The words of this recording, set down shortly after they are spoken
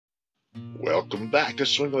Welcome back to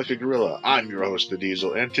Swing Like a Gorilla. I'm your host, The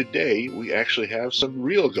Diesel, and today we actually have some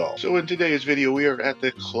real golf. So in today's video, we are at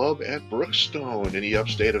the club at Brookstone in the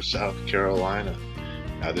upstate of South Carolina.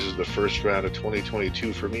 Now this is the first round of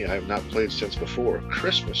 2022 for me. I have not played since before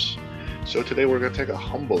Christmas. So today we're going to take a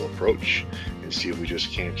humble approach and see if we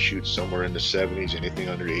just can't shoot somewhere in the 70s. Anything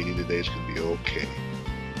under 80 today is going to be okay.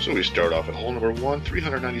 So we start off at hole number 1,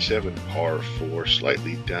 397 par 4,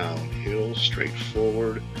 slightly downhill,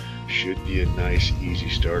 straightforward. Should be a nice, easy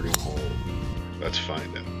starting hole. Let's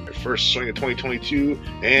find out. First swing of 2022,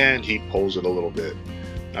 and he pulls it a little bit.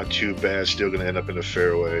 Not too bad, still going to end up in the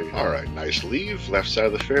fairway. Alright, nice leave. Left side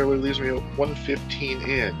of the fairway leaves me at 115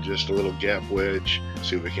 in. Just a little gap wedge.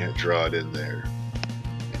 See if we can't draw it in there.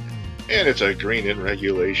 And it's a green in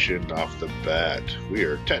regulation off the bat. We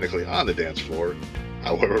are technically on the dance floor.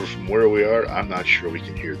 However, from where we are, I'm not sure we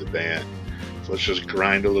can hear the band. So let's just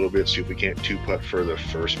grind a little bit, see if we can't two-putt for the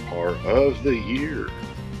first par of the year.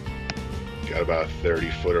 Got about a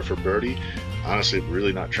 30-footer for birdie. Honestly,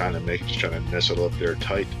 really not trying to make it, just trying to nestle up there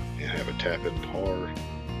tight and have a tap-in par.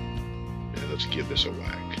 And let's give this a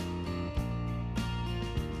whack.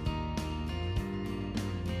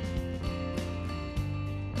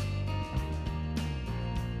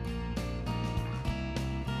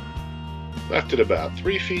 Left it about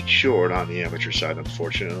 3 feet short on the amateur side,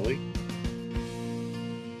 unfortunately.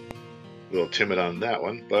 A little timid on that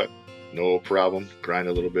one, but no problem. Grind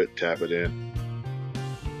a little bit, tap it in.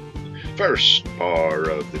 First par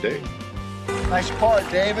of the day. Nice par,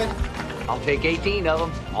 David. I'll take 18 of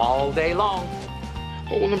them all day long.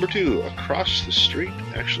 Hole number 2, across the street,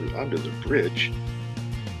 actually under the bridge.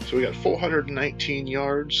 So we got 419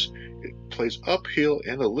 yards. It plays uphill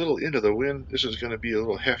and a little into the wind. This is going to be a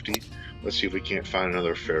little hefty. Let's see if we can't find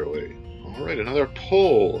another fairway. Alright, another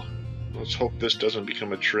pull. Let's hope this doesn't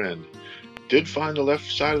become a trend. Did find the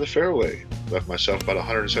left side of the fairway. Left myself about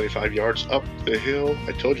 175 yards up the hill.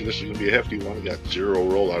 I told you this is going to be a hefty one. Got zero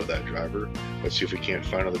roll out of that driver. Let's see if we can't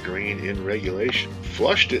find another green in regulation.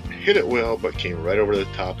 Flushed it, hit it well, but came right over the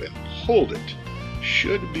top and pulled it.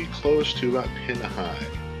 Should be close to about pin high.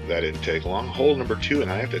 That didn't take long. Hole number 2,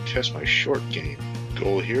 and I have to test my short game.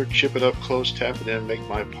 Goal here, chip it up close, tap it in, make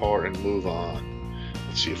my par, and move on.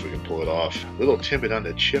 Let's see if we can pull it off. A little timid on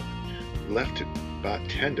the chip. Left it about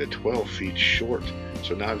 10 to 12 feet short.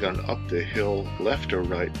 So now I've got an up the hill, left to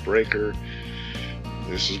right breaker.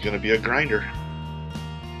 This is going to be a grinder.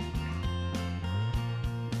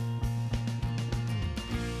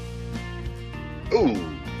 Ooh,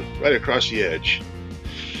 right across the edge.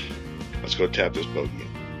 Let's go tap this bogey in.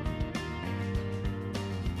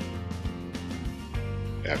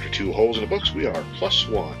 After 2 holes in the books, we are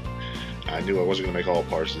 +1. I knew I wasn't going to make all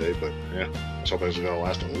pars today, but yeah, I was hoping it was going to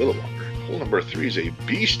last a little longer. Hole number 3 is a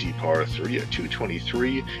beastie par 3 at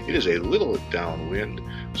 223. It is a little downwind,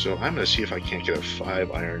 so I'm going to see if I can't get a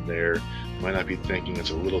 5-iron there. Might not be thinking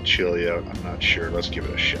it's a little chilly out. I'm not sure. Let's give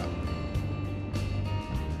it a shot.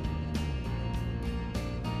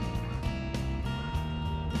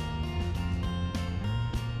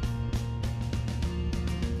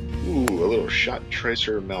 Ooh, a little shot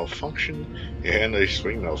tracer malfunction and a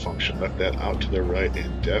swing malfunction. Left that out to the right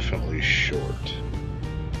and definitely short.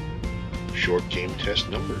 Short game test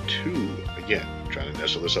number 2. Again, trying to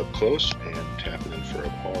nestle this up close and tap it in for a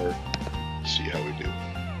par. See how we do.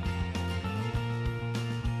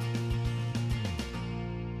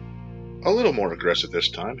 A little more aggressive this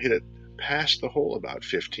time. Hit it past the hole about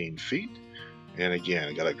 15 feet. And again,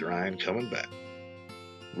 I got a grind coming back.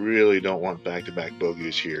 Really don't want back-to-back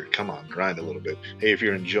bogeys here. Come on, grind a little bit. Hey, if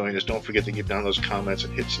you're enjoying this, don't forget to get down those comments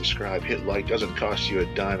and hit subscribe. Hit like, doesn't cost you a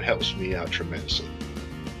dime, helps me out tremendously.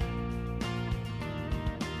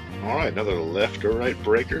 Alright, another left to right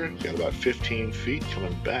breaker. Got about 15 feet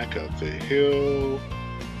coming back up the hill.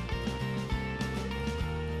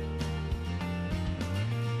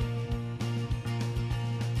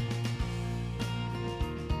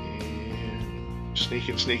 And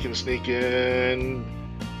sneaking.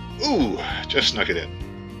 Ooh, just snuck it in.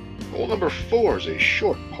 Hole number 4 is a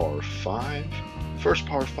short par 5. First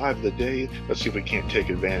par 5 of the day. Let's see if we can't take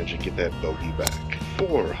advantage and get that bogey back.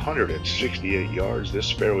 468 yards.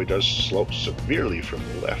 This fairway does slope severely from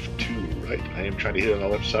left to right. I am trying to hit it on the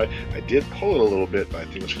left side. I did pull it a little bit, but I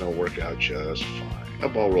think it's going to work out just fine.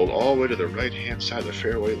 That ball rolled all the way to the right-hand side of the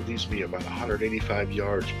fairway. It leaves me about 185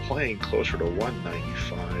 yards, playing closer to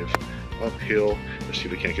 195 uphill. Let's see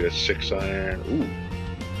if we can't get a 6-iron. Ooh.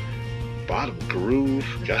 Bottom groove,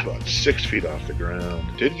 got about 6 feet off the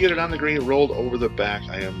ground. Did get it on the green, rolled over the back.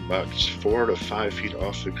 I am about 4 to 5 feet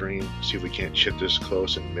off the green. See if we can't chip this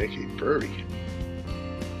close and make a birdie.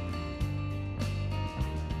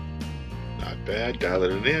 bad.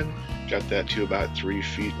 Dialing it in. Got that to about 3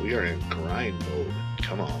 feet. We are in grind mode.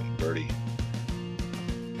 Come on, birdie.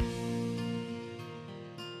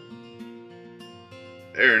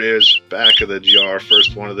 There it is. Back of the jar.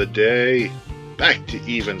 First one of the day. Back to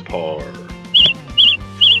even par.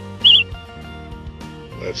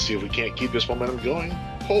 Let's see if we can't keep this momentum going.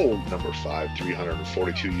 Hole number 5,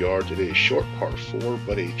 342 yards. It is a short par 4,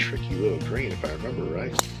 but a tricky little green, if I remember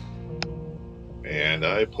right. And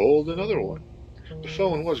I pulled another one. The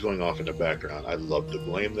phone was going off in the background. I'd love to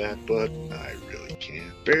blame that, but I really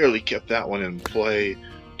can't. Barely kept that one in play.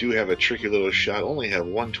 Do have a tricky little shot. Only have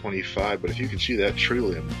 125, but if you can see that tree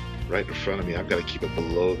limb right in front of me, I've got to keep it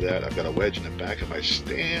below that. I've got a wedge in the back of my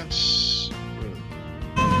stance.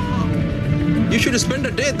 You should spend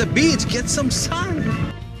a day at the beach, get some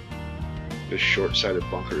sun. This short-sided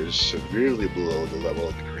bunker is severely below the level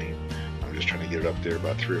of the green. I'm just trying to get it up there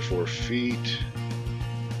about 3 or 4 feet.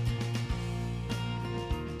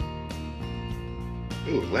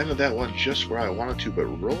 Ooh, landed that one just where I wanted to, but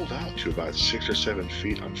rolled out to about 6 or 7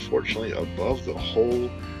 feet, unfortunately above the hole.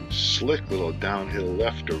 Slick little downhill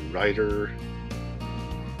left to righter.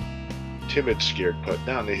 Timid, scared putt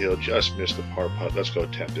down the hill, just missed the par putt. Let's go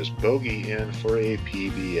tap this bogey in for a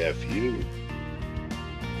PBFU.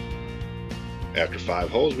 After 5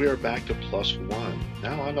 holes, we are back to +1.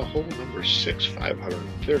 Now on to hole number 6,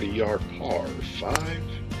 530-yard par 5.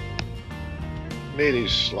 Made a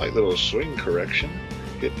slight little swing correction.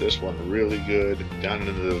 Hit this one really good. Down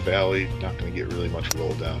into the valley. Not going to get really much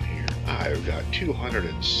roll down here. I've got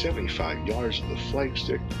 275 yards of the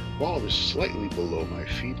flagstick. Ball is slightly below my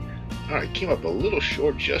feet. Alright, came up a little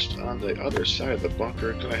short just on the other side of the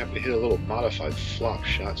bunker. Gonna have to hit a little modified flop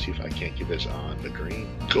shot, see if I can't get this on the green.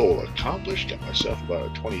 Goal accomplished. Got myself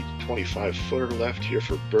about a 20-25 footer left here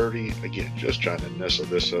for birdie. Again, just trying to nestle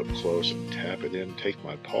this up close and tap it in, take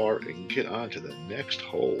my par, and get on to the next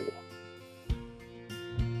hole.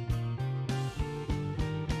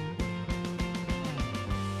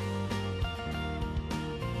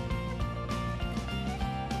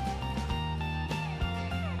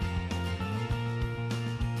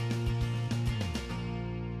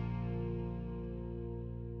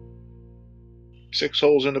 Six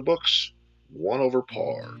holes in the books, 1 over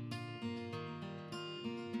par.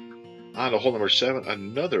 On to hole number 7,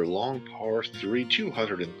 another long par 3,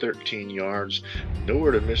 213 yards.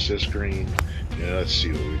 Nowhere to miss this green. Yeah, let's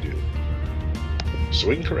see what we do.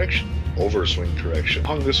 Swing correction, over swing correction.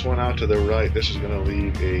 Hung this one out to the right. This is going to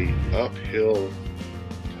leave a uphill,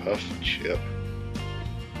 tough chip.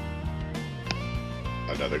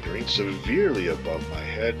 Another green severely above my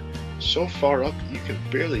head. So far up, you can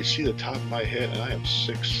barely see the top of my head, and I am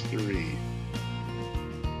 6'3".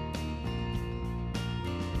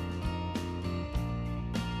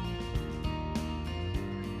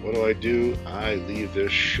 What do? I leave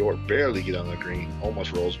this short, barely get on the green,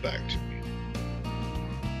 almost rolls back to me.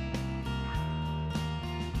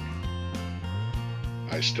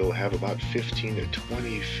 I still have about 15 to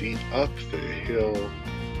 20 feet up the hill,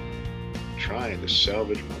 trying to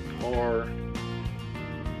salvage my par.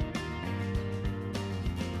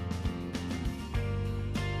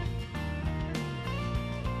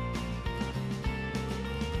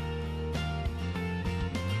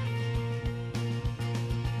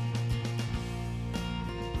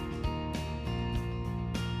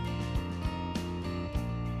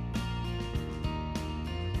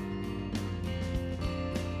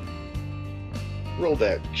 Roll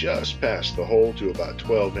that just past the hole to about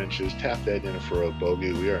 12 inches. Tap that in for a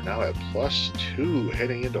bogey. We are now at +2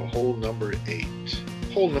 heading into hole number 8.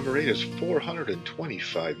 Hole number 8 is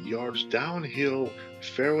 425 yards downhill.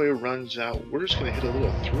 Fairway runs out. We're just going to hit a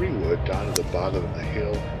little 3-wood down to the bottom of the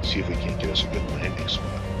hill. See if we can't get us a good landing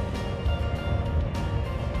spot.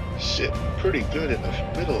 Sitting pretty good in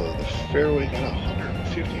the middle of the fairway. Got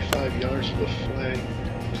 155 yards of the flag.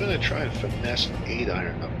 Gonna try and finesse an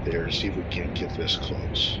 8-iron up there to see if we can't get this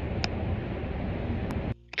close.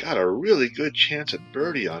 Got a really good chance at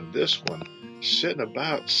birdie on this one. Sitting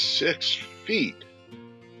about 6 feet.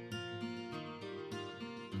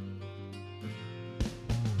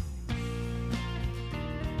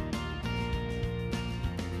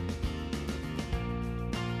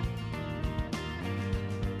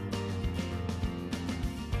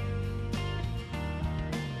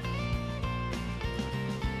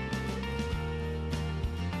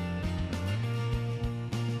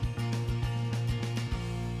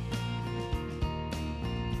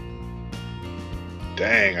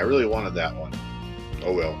 Dang, I really wanted that one.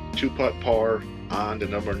 Oh well, 2-putt par, on to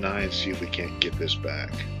number 9, see if we can't get this back.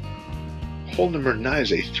 Hole number 9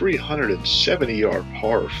 is a 370-yard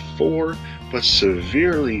par 4, but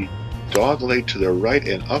severely dog leg to the right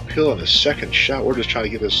and uphill in the second shot. We're just trying to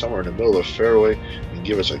get this somewhere in the middle of the fairway and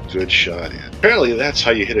give us a good shot in. Apparently that's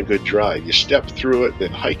how you hit a good drive. You step through it,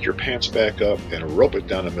 then hike your pants back up and rope it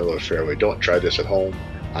down the middle of the fairway. Don't try this at home.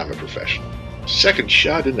 I'm a professional. Second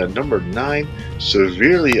shot into number 9,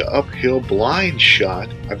 severely uphill blind shot.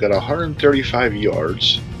 I've got 135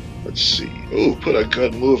 yards. Let's see. Ooh, put a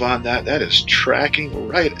good move on that. That is tracking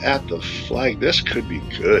right at the flag. This could be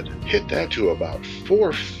good. Hit that to about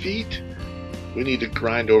 4 feet. We need to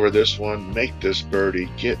grind over this one, make this birdie,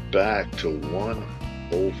 get back to 1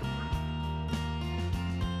 over.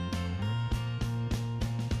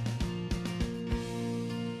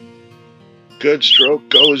 Good stroke,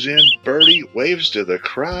 goes in, birdie, waves to the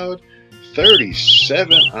crowd.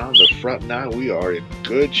 37 on the front 9. We are in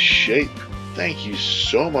good shape. Thank you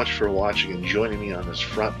so much for watching and joining me on this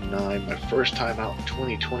front 9. My first time out in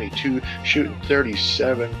 2022, shooting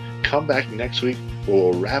 37. Come back next week.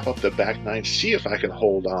 We'll wrap up the back 9, see if I can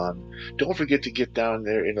hold on. Don't forget to get down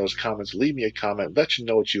there in those comments. Leave me a comment. Let you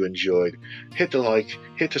know what you enjoyed. Hit the like.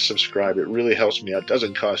 Hit the subscribe. It really helps me out.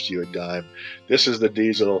 Doesn't cost you a dime. This is the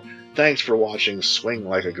Diesel. Thanks for watching Swing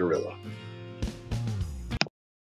Like a Gorilla.